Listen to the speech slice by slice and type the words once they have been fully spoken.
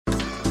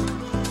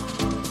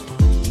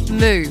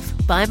Move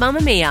by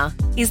Mamamia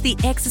is the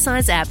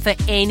exercise app for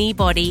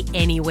anybody,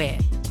 anywhere.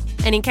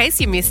 And in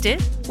case you missed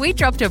it, we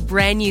dropped a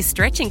brand new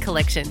stretching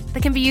collection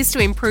that can be used to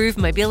improve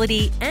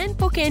mobility and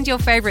bookend your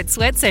favourite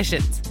sweat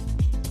sessions.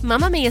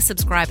 Mamamia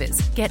subscribers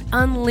get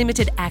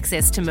unlimited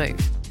access to Move,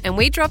 and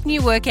we drop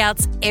new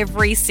workouts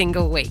every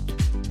single week.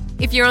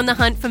 If you're on the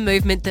hunt for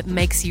movement that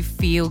makes you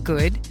feel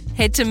good,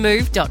 head to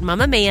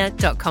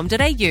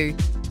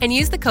move.mamamia.com.au and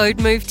use the code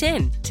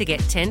MOVE10 to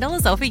get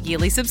 $10 off a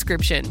yearly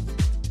subscription.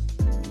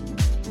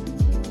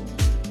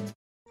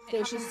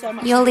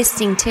 You're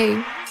listening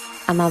to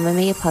a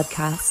Mamamia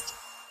podcast.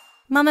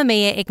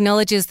 Mamamia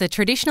acknowledges the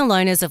traditional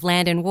owners of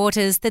land and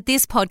waters that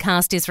this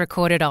podcast is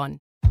recorded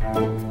on.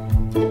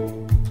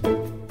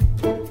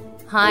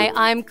 Hi,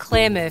 I'm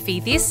Claire Murphy.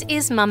 This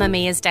is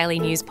Mamamia's daily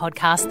news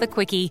podcast, The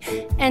Quickie.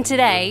 And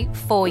today,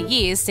 4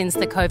 years since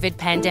the COVID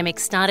pandemic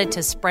started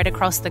to spread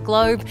across the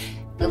globe,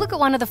 we look at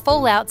one of the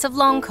fallouts of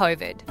long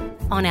COVID,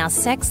 on our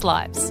sex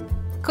lives.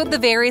 Could the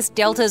various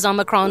Deltas,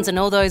 Omicrons and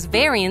all those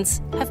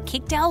variants have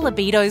kicked our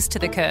libidos to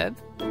the curb?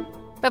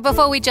 But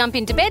before we jump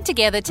into bed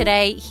together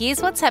today,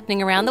 here's what's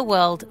happening around the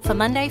world for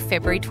Monday,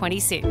 February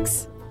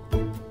 26.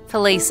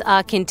 Police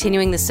are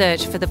continuing the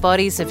search for the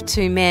bodies of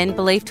two men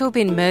believed to have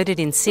been murdered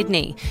in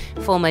Sydney.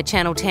 Former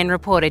Channel 10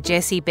 reporter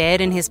Jesse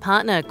Baird and his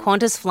partner,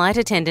 Qantas flight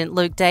attendant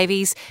Luke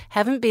Davies,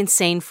 haven't been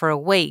seen for a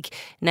week.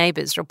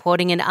 Neighbours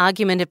reporting an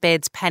argument at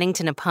Baird's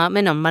Paddington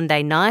apartment on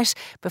Monday night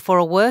before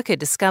a worker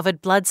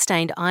discovered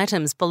blood-stained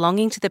items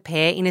belonging to the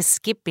pair in a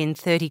skip bin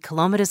 30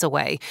 kilometres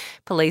away.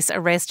 Police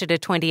arrested a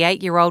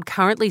 28-year-old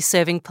currently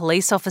serving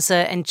police officer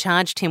and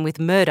charged him with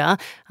murder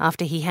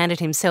after he handed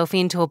himself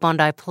in to a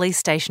Bondi police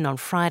station on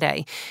Friday.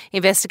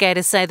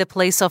 Investigators say the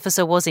police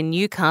officer was in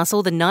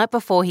Newcastle the night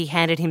before he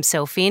handed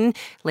himself in,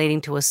 leading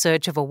to a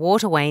search of a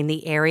waterway in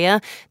the area.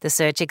 The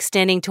search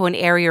extending to an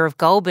area of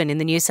Goulburn in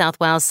the New South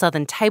Wales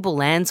Southern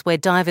Tablelands, where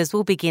divers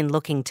will begin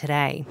looking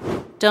today.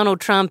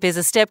 Donald Trump is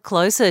a step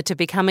closer to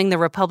becoming the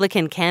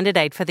Republican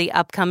candidate for the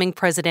upcoming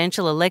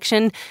presidential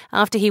election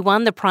after he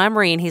won the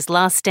primary in his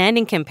last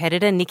standing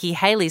competitor, Nikki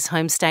Haley's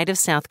home state of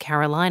South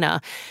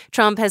Carolina.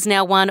 Trump has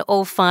now won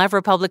all 5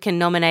 Republican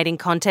nominating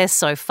contests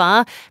so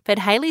far, but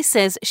Haley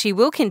says she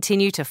will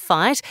continue to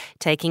fight,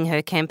 taking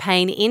her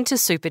campaign into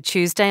Super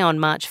Tuesday on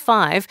March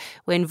 5,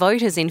 when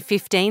voters in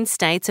 15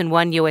 states and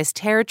 1 US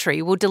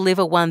territory will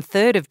deliver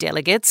 1/3 of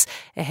delegates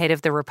ahead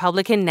of the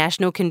Republican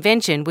National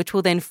Convention, which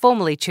will then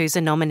formally choose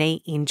a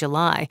nominee in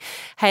July.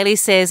 Haley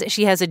says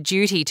she has a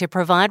duty to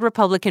provide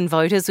Republican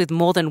voters with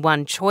more than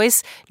one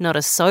choice, not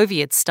a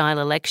Soviet-style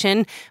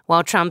election.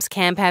 While Trump's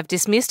camp have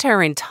dismissed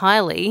her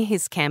entirely,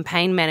 his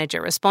campaign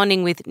manager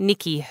responding with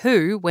Nikki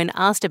Who when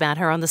asked about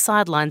her on the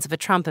sidelines of a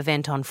Trump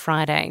event on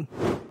Friday.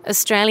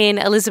 Australian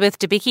Elizabeth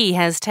Debicki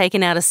has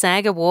taken out a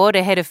SAG award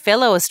ahead of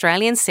fellow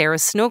Australian Sarah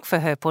Snook for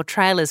her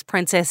portrayal as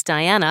Princess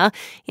Diana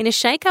in a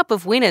shake-up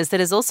of winners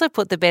that has also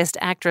put the Best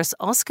Actress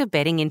Oscar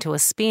betting into a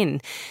spin.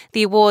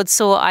 The award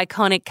saw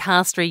iconic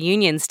cast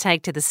reunions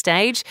take to the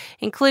stage,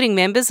 including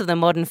members of the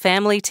Modern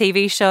Family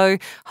TV show,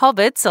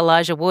 Hobbits,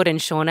 Elijah Wood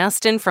and Sean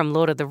Astin from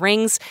Lord of the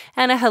Rings,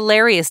 and a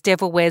hilarious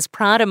Devil Wears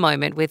Prada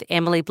moment with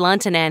Emily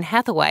Blunt and Anne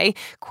Hathaway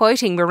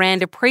quoting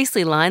Miranda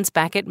Priestly lines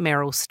back at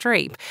Meryl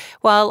Streep.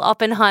 While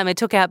Oppenheimer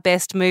took out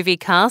Best Movie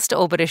Cast,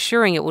 all but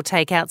assuring it will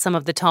take out some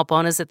of the top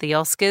honours at the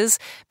Oscars,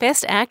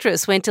 Best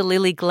Actress went to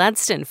Lily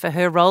Gladstone for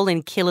her role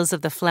in Killers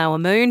of the Flower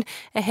Moon,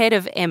 ahead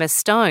of Emma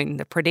Stone.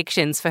 The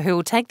predictions for who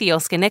will take the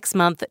Oscar next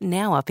month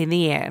now up in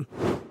the air.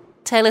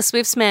 Taylor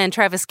Swift's man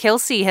Travis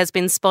Kelce has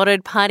been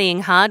spotted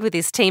partying hard with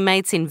his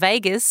teammates in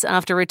Vegas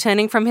after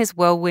returning from his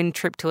whirlwind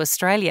trip to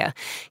Australia.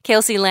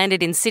 Kelce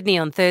landed in Sydney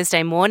on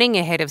Thursday morning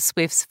ahead of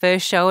Swift's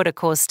first show at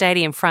Accor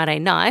Stadium Friday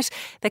night.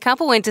 The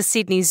couple went to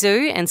Sydney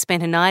Zoo and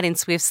spent a night in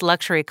Swift's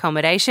luxury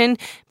accommodation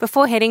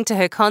before heading to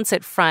her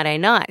concert Friday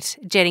night,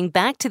 jetting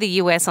back to the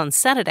US on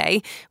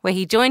Saturday, where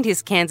he joined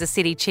his Kansas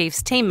City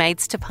Chiefs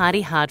teammates to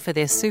party hard for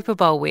their Super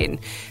Bowl win.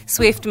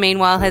 Swift,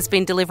 meanwhile, has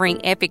been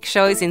delivering epic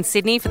shows in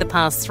Sydney for the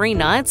past 3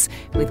 nights,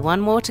 with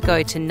one more to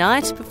go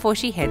tonight before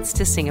she heads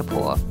to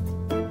Singapore.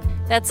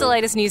 That's the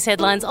latest news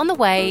headlines. On the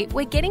way,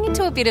 we're getting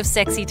into a bit of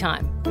sexy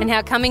time and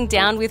how coming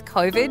down with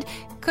COVID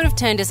could have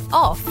turned us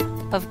off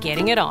of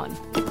getting it on.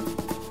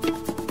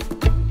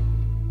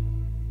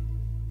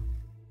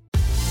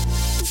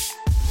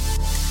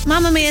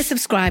 Mamamia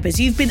subscribers,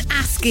 you've been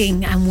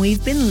asking and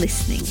we've been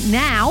listening.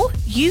 Now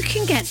you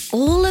can get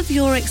all of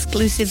your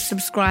exclusive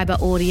subscriber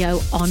audio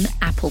on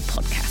Apple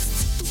Podcasts.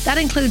 That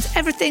includes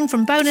everything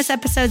from bonus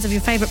episodes of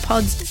your favourite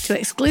pods to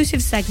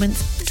exclusive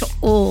segments to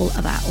all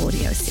of our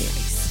audio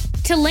series.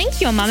 To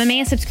link your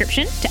Mamamia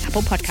subscription to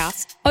Apple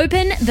Podcasts,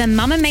 open the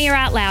Mamamia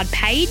Out Loud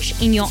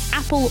page in your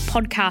Apple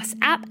Podcasts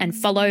app and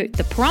follow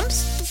the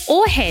prompts,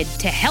 or head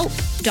to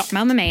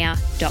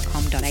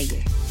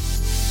help.mamamia.com.au.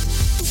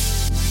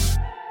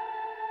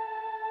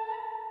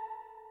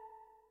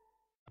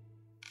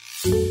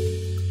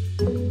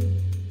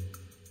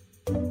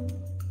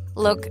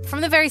 Look, from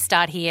the very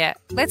start here,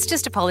 let's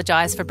just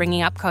apologise for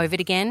bringing up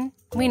COVID again.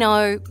 We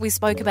know we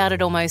spoke about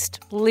it almost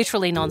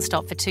literally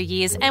nonstop for 2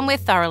 years and we're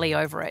thoroughly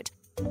over it.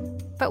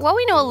 But while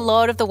we know a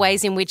lot of the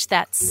ways in which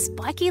that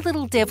spiky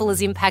little devil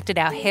has impacted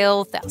our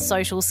health, our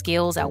social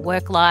skills, our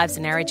work lives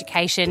and our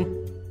education,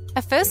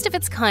 a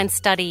first-of-its-kind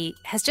study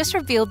has just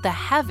revealed the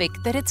havoc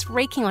that it's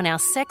wreaking on our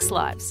sex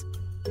lives.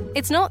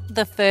 It's not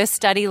the first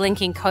study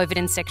linking COVID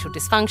and sexual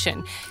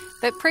dysfunction,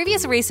 but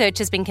previous research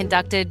has been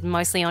conducted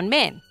mostly on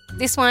men.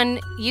 This one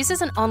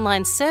uses an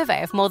online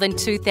survey of more than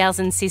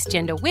 2,000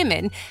 cisgender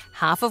women,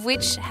 half of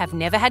which have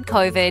never had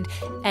COVID,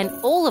 and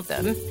all of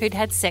them who'd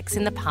had sex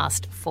in the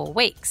past 4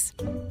 weeks.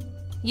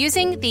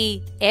 Using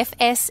the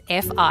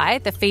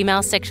FSFI, the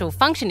Female Sexual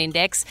Function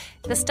Index,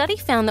 the study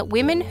found that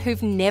women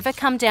who've never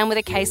come down with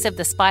a case of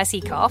the spicy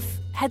cough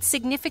had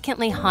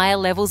significantly higher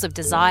levels of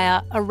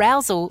desire,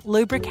 arousal,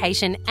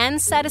 lubrication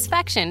and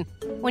satisfaction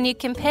when you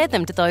compared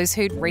them to those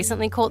who'd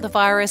recently caught the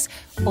virus,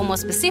 or more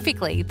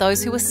specifically,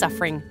 those who were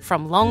suffering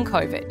from long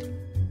COVID.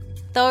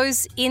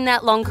 Those in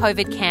that long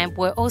COVID camp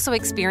were also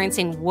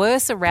experiencing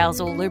worse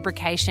arousal,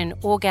 lubrication,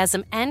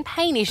 orgasm and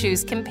pain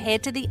issues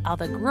compared to the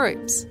other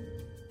groups.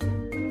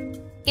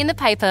 In the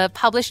paper,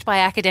 published by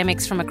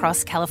academics from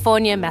across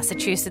California,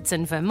 Massachusetts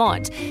and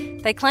Vermont,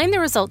 they claim the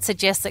results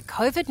suggest that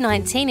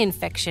COVID-19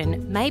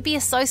 infection may be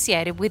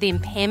associated with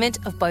impairment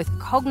of both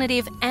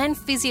cognitive and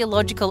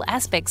physiological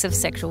aspects of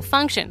sexual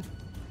function.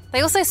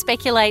 They also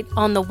speculate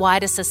on the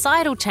wider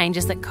societal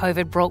changes that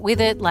COVID brought with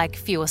it, like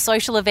fewer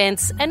social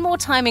events and more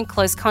time in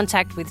close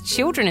contact with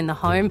children in the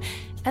home,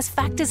 as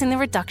factors in the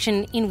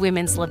reduction in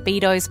women's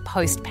libidos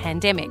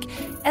post-pandemic,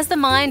 as the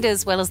mind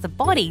as well as the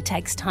body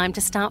takes time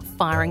to start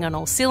firing on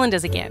all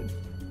cylinders again.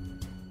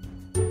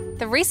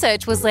 The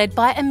research was led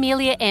by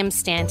Amelia M.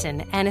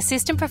 Stanton, an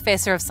assistant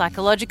professor of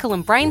psychological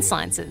and brain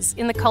sciences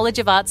in the College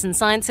of Arts and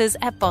Sciences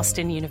at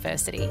Boston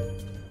University.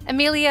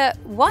 Amelia,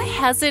 why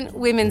hasn't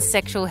women's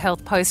sexual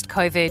health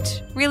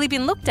post-COVID really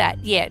been looked at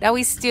yet? Are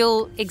we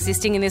still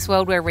existing in this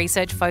world where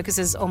research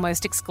focuses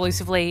almost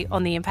exclusively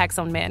on the impacts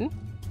on men?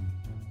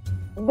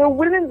 The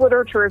women's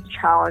literature is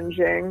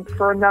challenging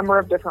for a number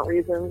of different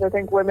reasons. I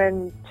think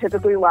women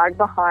typically lag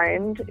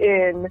behind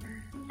in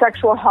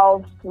sexual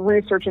health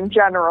research in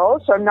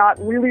general, so I'm not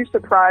really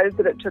surprised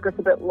that it took us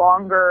a bit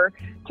longer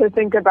to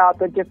think about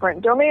the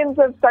different domains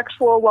of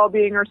sexual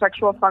well-being or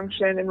sexual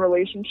function in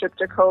relationship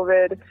to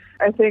COVID.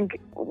 I think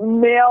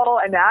male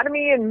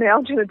anatomy and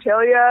male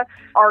genitalia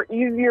are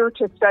easier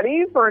to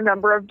study for a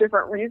number of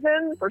different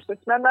reasons, for cis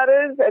men that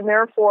is, and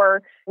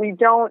therefore we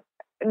don't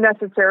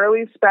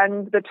necessarily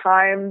spend the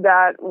time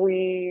that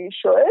we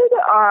should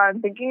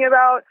on thinking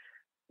about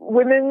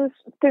women's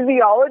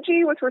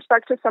physiology with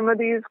respect to some of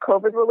these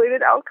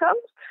COVID-related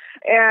outcomes.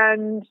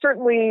 And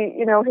certainly,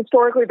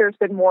 historically there's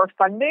been more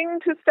funding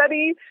to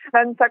study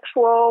men's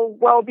sexual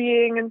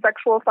well-being and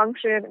sexual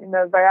function.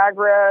 The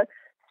Viagra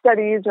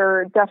studies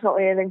are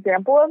definitely an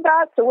example of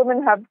that. So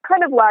women have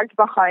kind of lagged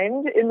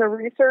behind in the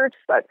research,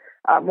 but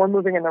we're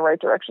moving in the right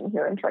direction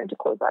here and trying to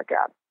close that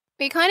gap.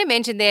 You kind of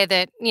mentioned there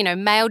that,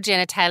 male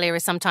genitalia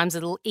is sometimes a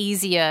little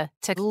easier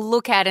to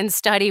look at and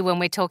study when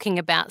we're talking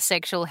about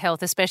sexual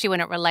health, especially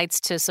when it relates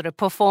to sort of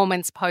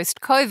performance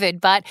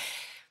post-COVID. But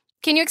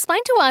can you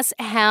explain to us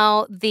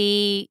how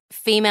the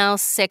Female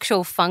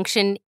Sexual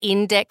Function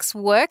Index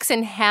works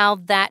and how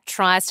that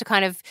tries to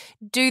kind of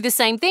do the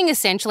same thing,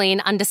 essentially, in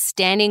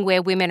understanding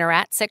where women are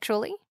at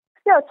sexually?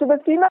 Yeah, so the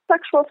Female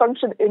Sexual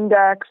Function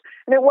Index,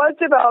 and it was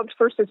developed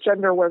for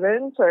cisgender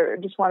women, so I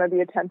just want to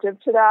be attentive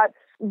to that.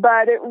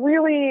 But it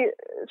really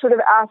sort of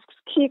asks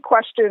key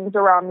questions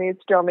around these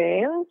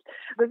domains: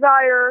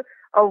 desire,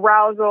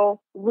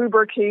 arousal,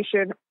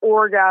 lubrication,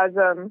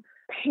 orgasm,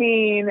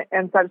 pain,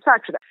 and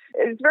satisfaction.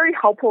 It's very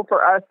helpful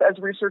for us as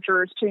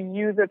researchers to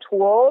use a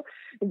tool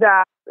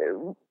that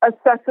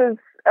assesses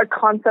a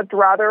concept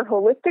rather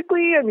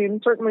holistically. I mean,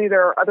 certainly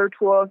there are other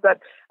tools that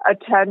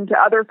attend to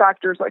other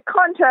factors like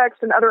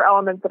context and other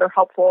elements that are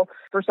helpful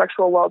for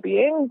sexual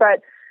well-being,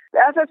 but the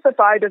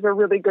FSFI does a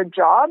really good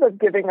job of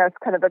giving us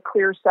kind of a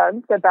clear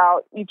sense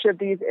about each of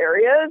these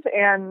areas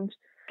and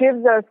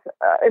gives us,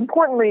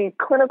 importantly,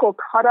 clinical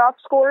cutoff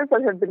scores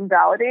that have been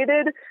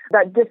validated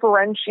that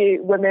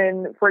differentiate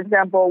women, for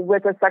example,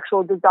 with a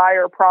sexual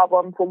desire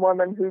problem from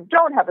women who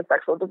don't have a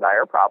sexual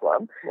desire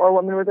problem, or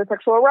women with a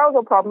sexual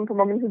arousal problem from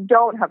women who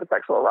don't have a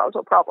sexual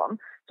arousal problem.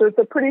 So it's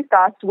a pretty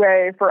fast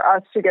way for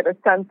us to get a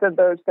sense of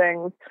those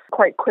things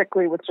quite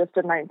quickly with just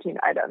a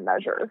 19-item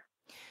measure.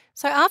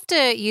 So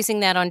after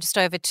using that on just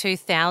over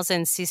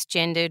 2,000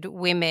 cisgendered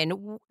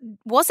women,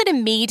 was it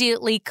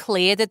immediately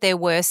clear that there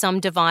were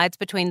some divides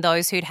between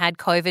those who'd had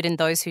COVID and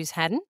those who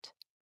hadn't?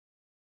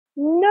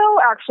 No,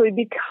 actually,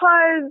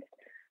 because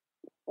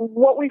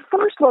what we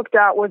first looked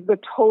at was the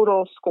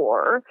total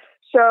score.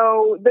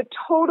 So the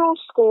total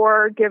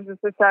score gives us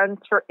a sense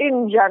for,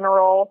 in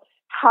general,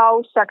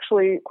 how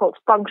sexually, quote,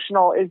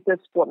 functional is this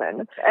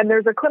woman? And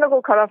there's a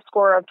clinical cutoff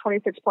score of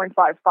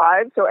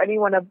 26.55. So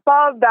anyone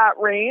above that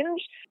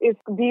range is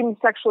deemed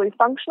sexually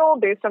functional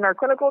based on our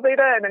clinical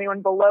data, and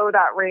anyone below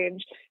that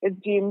range is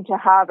deemed to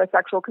have a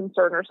sexual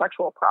concern or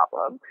sexual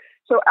problem.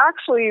 So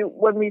actually,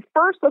 when we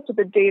first looked at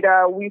the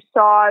data, we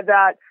saw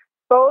that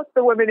both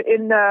the women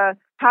in the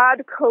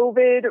had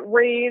COVID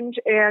range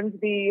and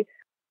the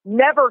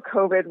never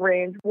COVID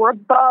range were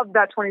above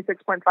that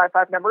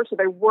 26.55 number, so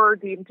they were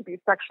deemed to be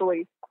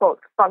sexually, quote,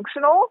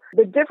 functional.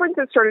 The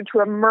differences started to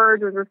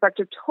emerge with respect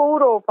to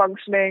total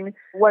functioning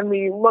when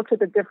we looked at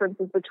the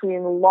differences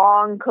between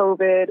long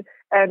COVID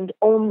and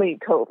only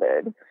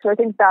COVID. So I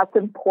think that's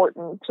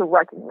important to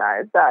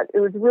recognize, that it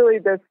was really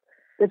this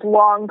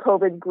long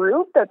COVID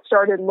group that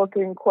started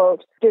looking,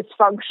 quote,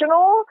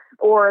 dysfunctional,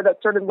 or that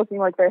started looking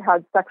like they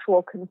had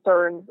sexual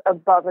concerns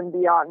above and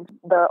beyond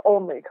the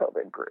only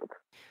COVID group.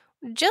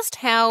 Just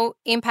how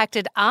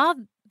impacted are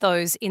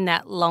those in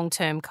that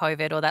long-term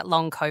COVID or that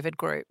long COVID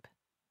group?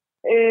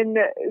 In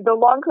the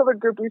long COVID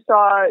group, we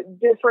saw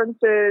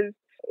differences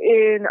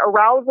in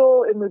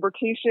arousal, in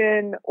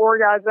lubrication,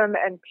 orgasm,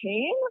 and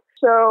pain.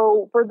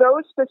 So for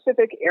those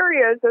specific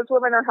areas, those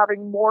women are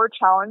having more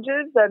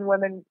challenges than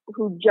women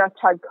who just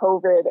had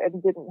COVID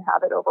and didn't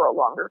have it over a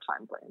longer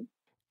time frame.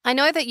 I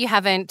know that you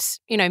haven't,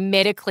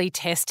 medically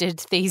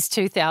tested these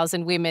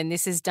 2,000 women.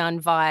 This is done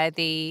via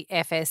the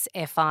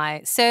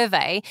FSFI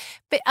survey.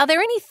 But are there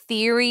any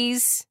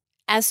theories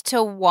as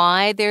to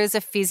why there is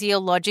a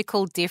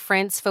physiological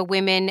difference for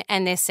women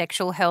and their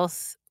sexual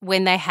health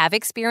when they have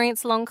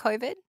experienced long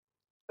COVID?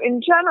 In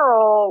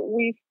general,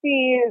 we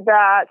see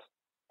that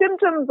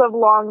symptoms of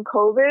long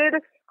COVID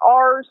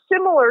are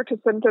similar to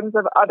symptoms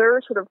of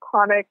other sort of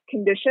chronic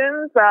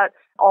conditions that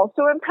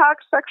also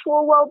impact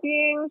sexual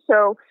well-being.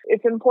 So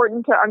it's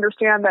important to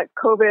understand that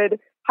COVID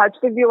has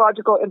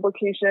physiological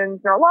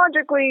implications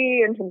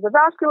neurologically in terms of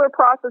vascular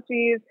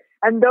processes,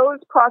 and those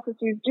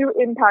processes do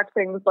impact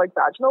things like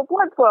vaginal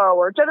blood flow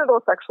or genital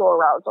sexual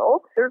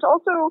arousal. There's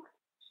also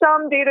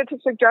some data to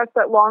suggest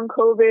that long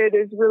COVID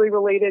is really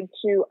related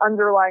to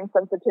underlying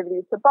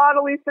sensitivities to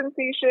bodily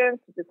sensations,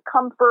 to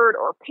discomfort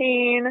or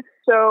pain.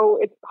 So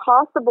it's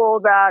possible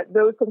that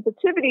those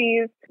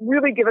sensitivities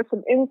really give us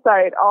some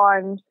insight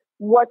on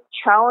what's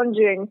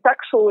challenging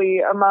sexually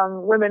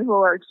among women who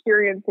are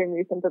experiencing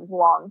these symptoms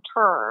long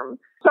term.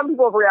 Some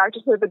people have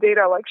reacted to the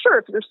data like, sure,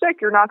 if you're sick,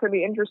 you're not going to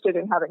be interested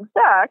in having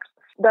sex.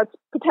 That's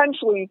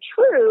potentially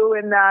true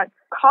in that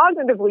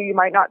cognitively you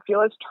might not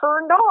feel as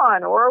turned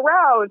on or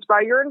aroused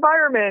by your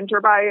environment or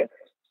by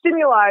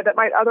stimuli that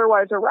might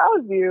otherwise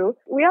arouse you.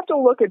 We have to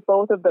look at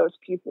both of those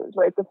pieces,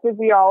 right? The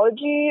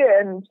physiology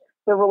and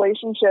the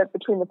relationship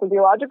between the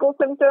physiological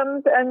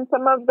symptoms and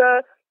some of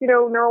the,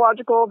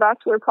 neurological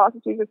vascular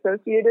processes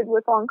associated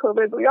with long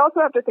COVID. But we also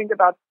have to think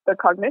about the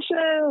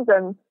cognitions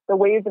and the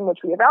ways in which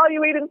we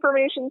evaluate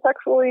information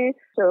sexually.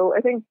 So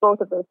I think both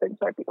of those things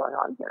might be going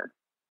on here.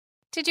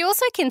 Did you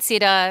also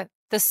consider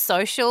the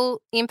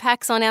social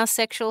impacts on our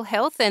sexual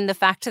health and the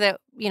fact that,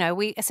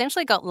 we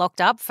essentially got locked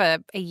up for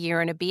a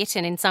year and a bit,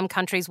 and in some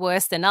countries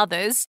worse than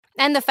others,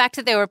 and the fact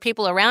that there were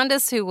people around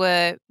us who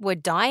were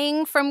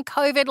dying from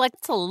COVID? Like,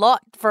 it's a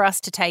lot for us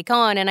to take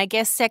on, and I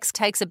guess sex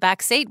takes a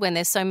back seat when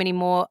there's so many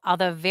more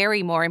other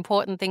very more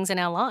important things in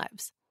our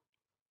lives.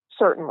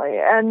 Certainly.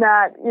 And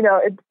that,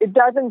 it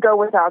doesn't go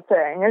without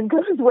saying. It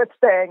goes with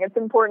saying. It's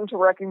important to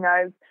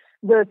recognize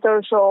the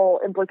social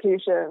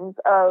implications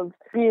of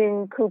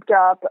being cooped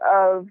up,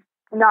 of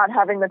not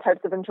having the types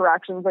of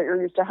interactions that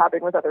you're used to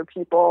having with other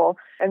people,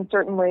 and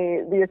certainly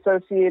the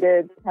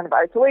associated kind of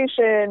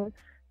isolation,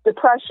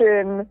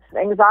 depression,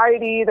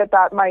 anxiety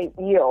that might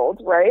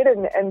yield, right?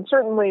 And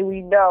certainly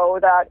we know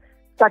that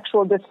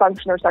sexual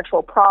dysfunction or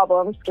sexual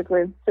problems,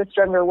 particularly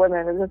cisgender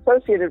women, is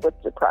associated with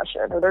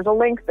depression, or there's a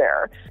link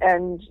there.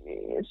 And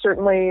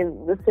certainly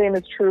the same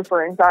is true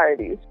for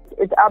anxieties.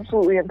 It's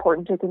absolutely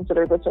important to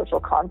consider the social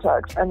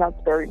context, and that's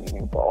very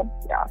meaningful.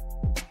 Yeah.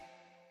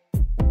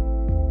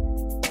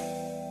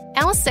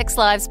 Our sex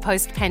lives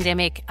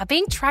post-pandemic are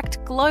being tracked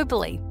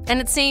globally,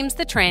 and it seems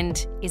the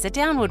trend is a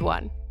downward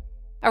one.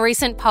 A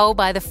recent poll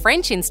by the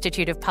French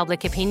Institute of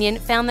Public Opinion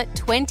found that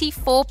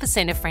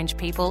 24% of French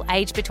people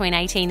aged between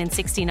 18 and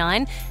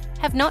 69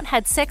 have not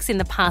had sex in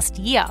the past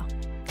year.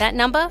 That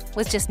number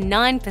was just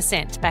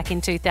 9% back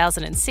in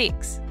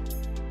 2006.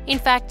 In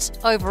fact,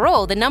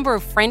 overall, the number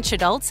of French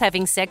adults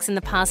having sex in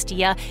the past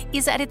year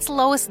is at its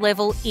lowest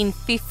level in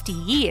 50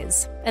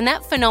 years, and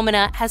that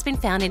phenomena has been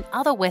found in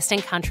other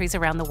Western countries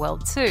around the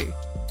world too.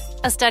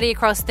 A study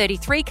across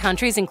 33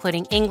 countries,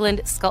 including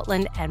England,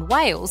 Scotland and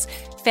Wales,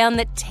 found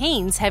that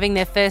teens having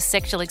their first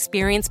sexual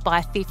experience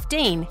by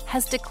 15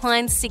 has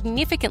declined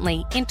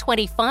significantly in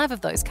 25 of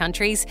those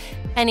countries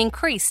and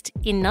increased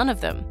in none of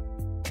them.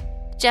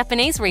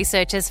 Japanese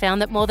researchers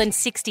found that more than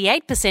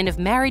 68% of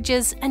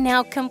marriages are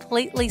now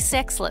completely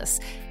sexless,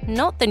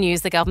 not the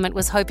news the government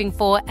was hoping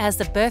for, as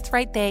the birth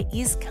rate there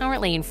is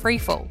currently in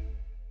freefall.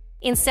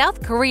 In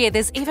South Korea,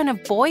 there's even a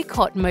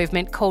boycott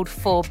movement called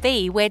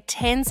 4B, where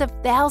tens of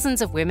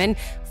thousands of women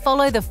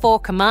follow the 4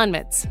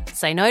 commandments.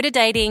 Say no to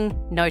dating,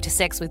 no to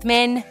sex with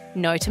men,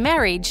 no to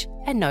marriage,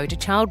 and no to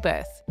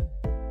childbirth.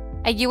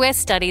 A US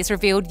study has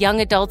revealed young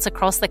adults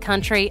across the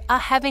country are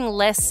having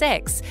less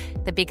sex.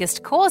 The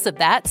biggest cause of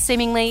that,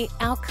 seemingly,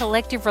 our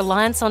collective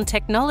reliance on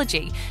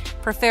technology,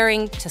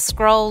 preferring to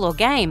scroll or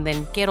game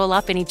than get all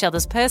up in each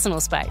other's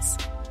personal space.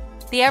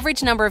 The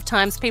average number of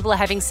times people are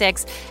having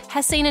sex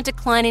has seen a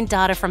decline in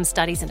data from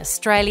studies in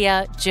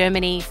Australia,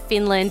 Germany,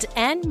 Finland,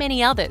 and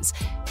many others,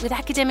 with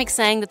academics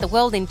saying that the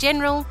world in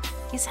general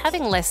is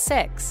having less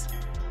sex.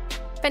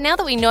 But now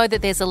that we know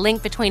that there's a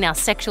link between our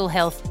sexual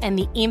health and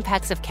the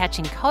impacts of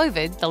catching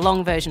COVID, the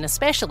long version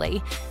especially,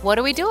 what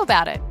do we do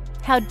about it?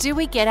 How do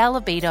we get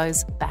our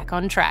libidos back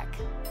on track?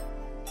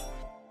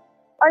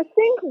 I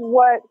think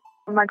what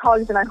my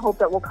colleagues and I hope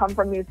that will come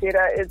from these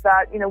data is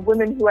that,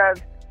 women who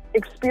have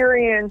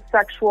experienced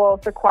sexual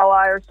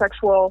sequelae or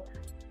sexual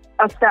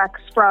effects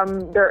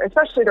from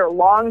especially their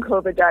long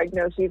COVID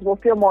diagnoses will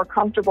feel more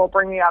comfortable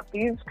bringing up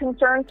these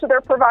concerns to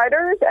their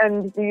providers,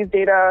 and these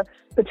data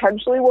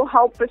potentially will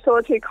help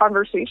facilitate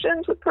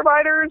conversations with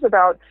providers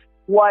about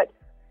what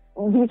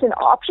decent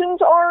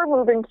options are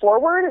moving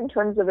forward in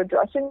terms of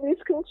addressing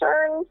these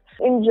concerns.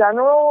 In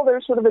general,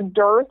 there's sort of a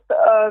dearth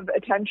of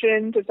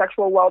attention to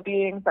sexual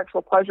well-being,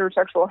 sexual pleasure,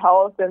 sexual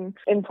health, and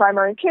in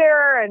primary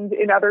care and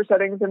in other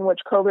settings in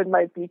which COVID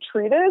might be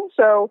treated.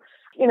 So,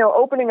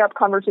 opening up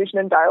conversation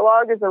and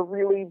dialogue is a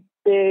really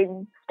big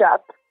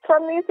step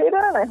from these data,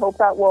 and I hope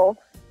that will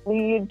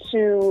lead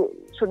to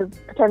sort of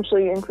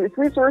potentially increased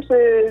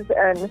resources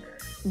and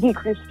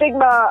decreased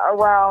stigma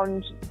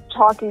around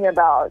talking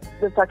about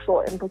the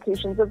sexual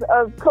implications of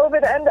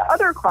COVID and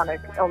other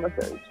chronic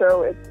illnesses.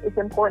 So it's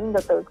important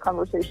that those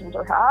conversations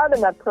are had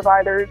and that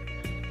providers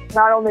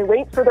not only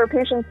wait for their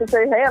patients to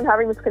say, hey, I'm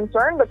having this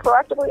concern, but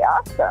proactively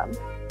ask them.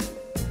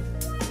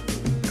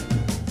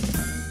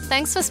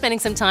 Thanks for spending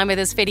some time with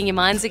us, Feeding Your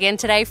Minds again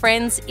today,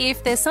 friends.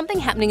 If there's something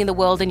happening in the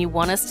world and you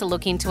want us to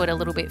look into it a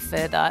little bit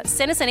further,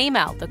 send us an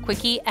email,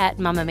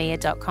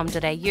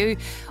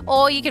 thequickie@mamamia.com.au,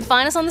 or you can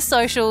find us on the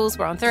socials.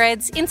 We're on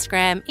Threads,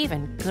 Instagram,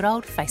 even good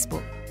old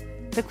Facebook.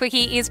 The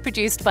Quickie is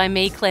produced by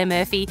me, Claire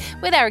Murphy,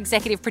 with our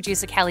executive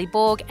producer, Callie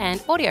Borg,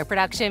 and audio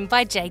production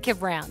by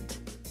Jacob Round.